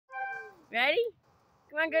Ready?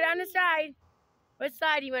 Come on, go down the side. What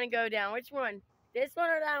side do you want to go down? Which one? This one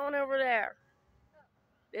or that one over there?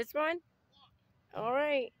 This one? All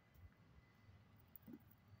right.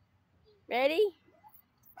 Ready?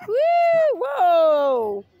 Woo!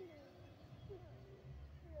 Whoa!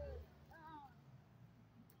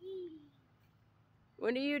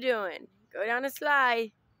 What are you doing? Go down the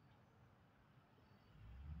slide.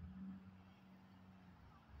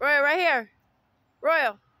 Royal, right here.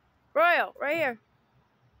 Royal. Royal, right here.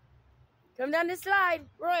 Come down the slide.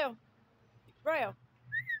 Royal. Royal.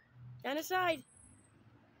 Down the side.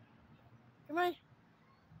 Come on.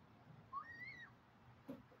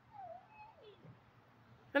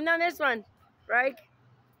 Come down this one. Right?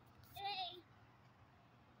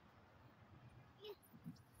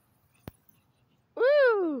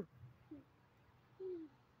 Woo!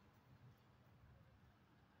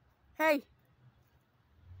 Hey.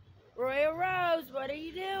 Royal Rose, what are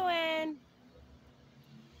you doing?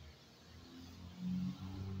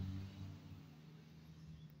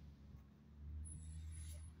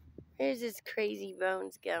 Where's this crazy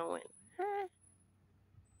bones going? Huh?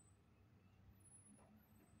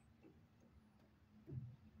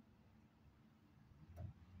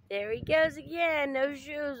 There he goes again. No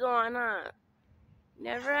shoes on, huh?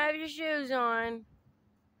 Never have your shoes on.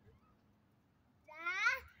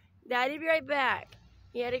 Daddy'll be right back.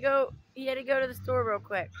 He had to go to the store real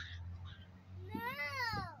quick. No.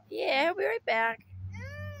 Yeah, he'll be right back.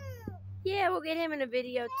 No. Yeah, we'll get him in a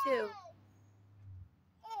video too.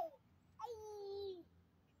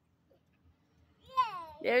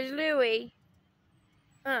 There's Louie.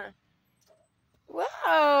 Huh.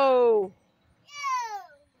 Whoa!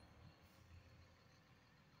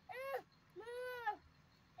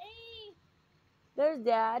 There's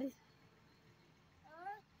Dad.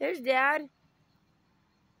 There's Dad.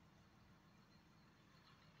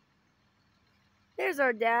 There's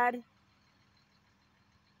our Dad.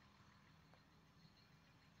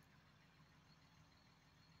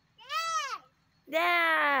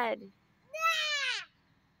 Dad!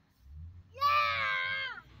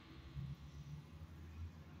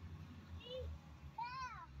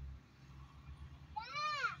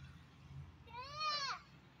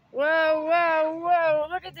 Whoa, whoa, whoa,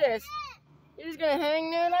 look at this. You're just gonna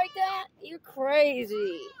hang there like that? You're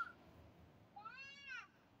crazy.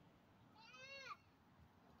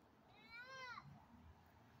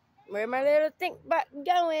 Where my little think button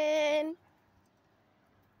going?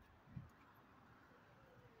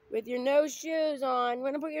 With your no shoes on. You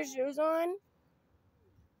wanna put your shoes on? You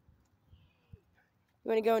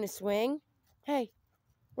wanna go in a swing? Hey,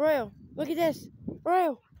 Royal, look at this.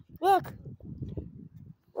 Royal, look.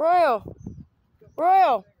 Royal.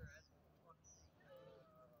 Royal.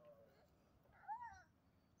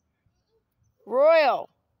 Royal,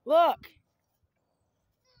 look.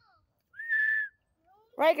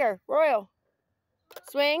 Riker, Royal.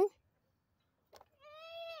 Swing.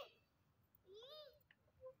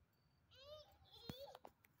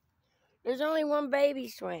 There's only one baby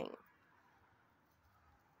swing.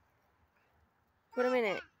 Put him in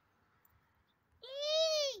it.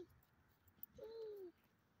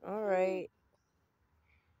 All right.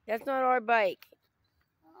 That's not our bike.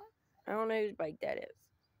 I don't know whose bike that is.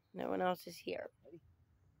 No one else is here.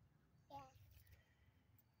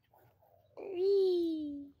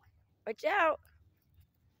 Whee! Watch out.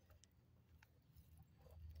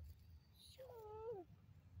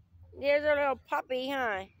 There's our little puppy,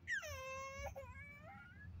 huh?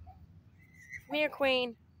 Come here,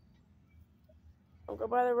 Queen. Don't go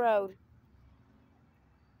by the road.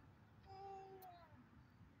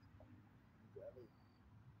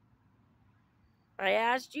 I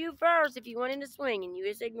asked you first if you wanted to swing, and you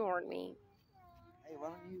just ignored me. Hey, why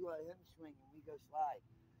don't you let him swing and we go slide?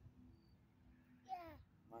 Yeah.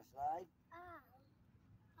 Want to slide?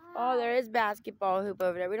 Oh, there is basketball hoop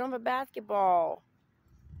over there. We don't have a basketball.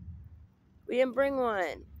 We didn't bring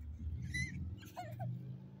one.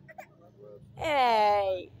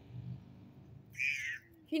 Hey.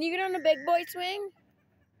 Can you get on the big boy swing?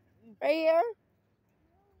 Right here?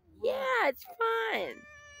 Yeah, it's fun.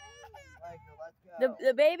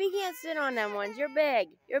 The baby can't sit on them ones. You're big.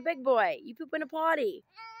 You're a big boy. You poop in a potty.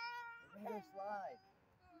 Let me go slide.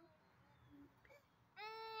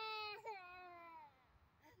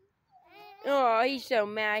 Oh, he's so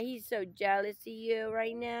mad. He's so jealous of you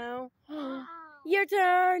right now. Your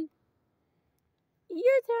turn.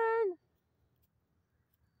 Your turn.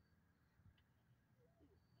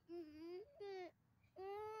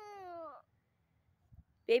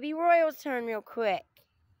 Baby Royal's turn real quick.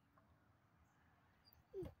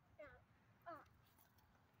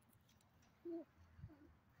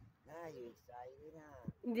 Now you excited,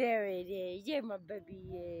 huh? There it is. There my baby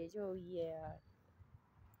is. Oh, yeah.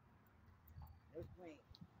 Where's Queen?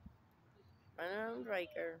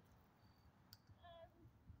 Riker.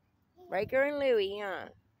 Riker and Louie, huh?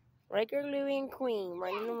 Riker, Louie, and Queen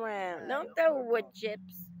running around. Don't throw wood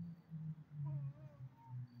chips.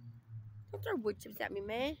 Don't throw wood chips at me,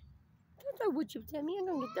 man. Don't throw wood chips at me. I'm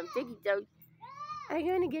gonna get them Figgy Toes. I'm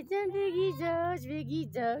gonna get them Figgy Toes,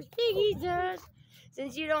 Figgy Toes, Figgy Toes.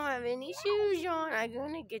 Since you don't have any shoes on, I'm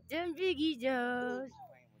gonna get them Figgy Toes.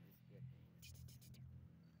 Queen with the stick.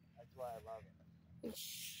 That's why I love it.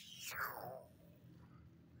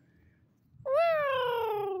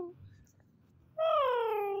 Whoa!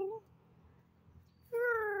 Whoa!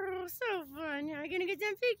 Whoa! So fun. Now I'm gonna get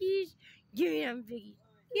them piggies. Give me them piggies.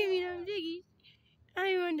 Give me them piggies.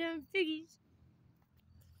 I want them piggies.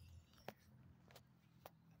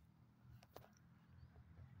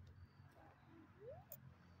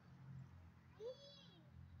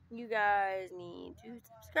 You guys need to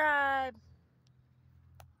subscribe.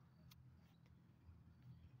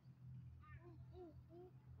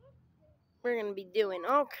 We're gonna be doing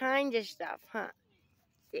all kinds of stuff, huh?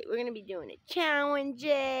 We're gonna be doing the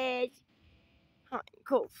challenges, huh?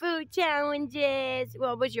 Cool food challenges.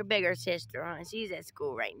 Well, what's your bigger sister, huh? She's at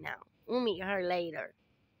school right now. We'll meet her later,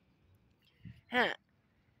 huh?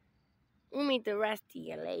 We'll meet the rest of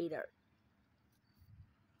you later.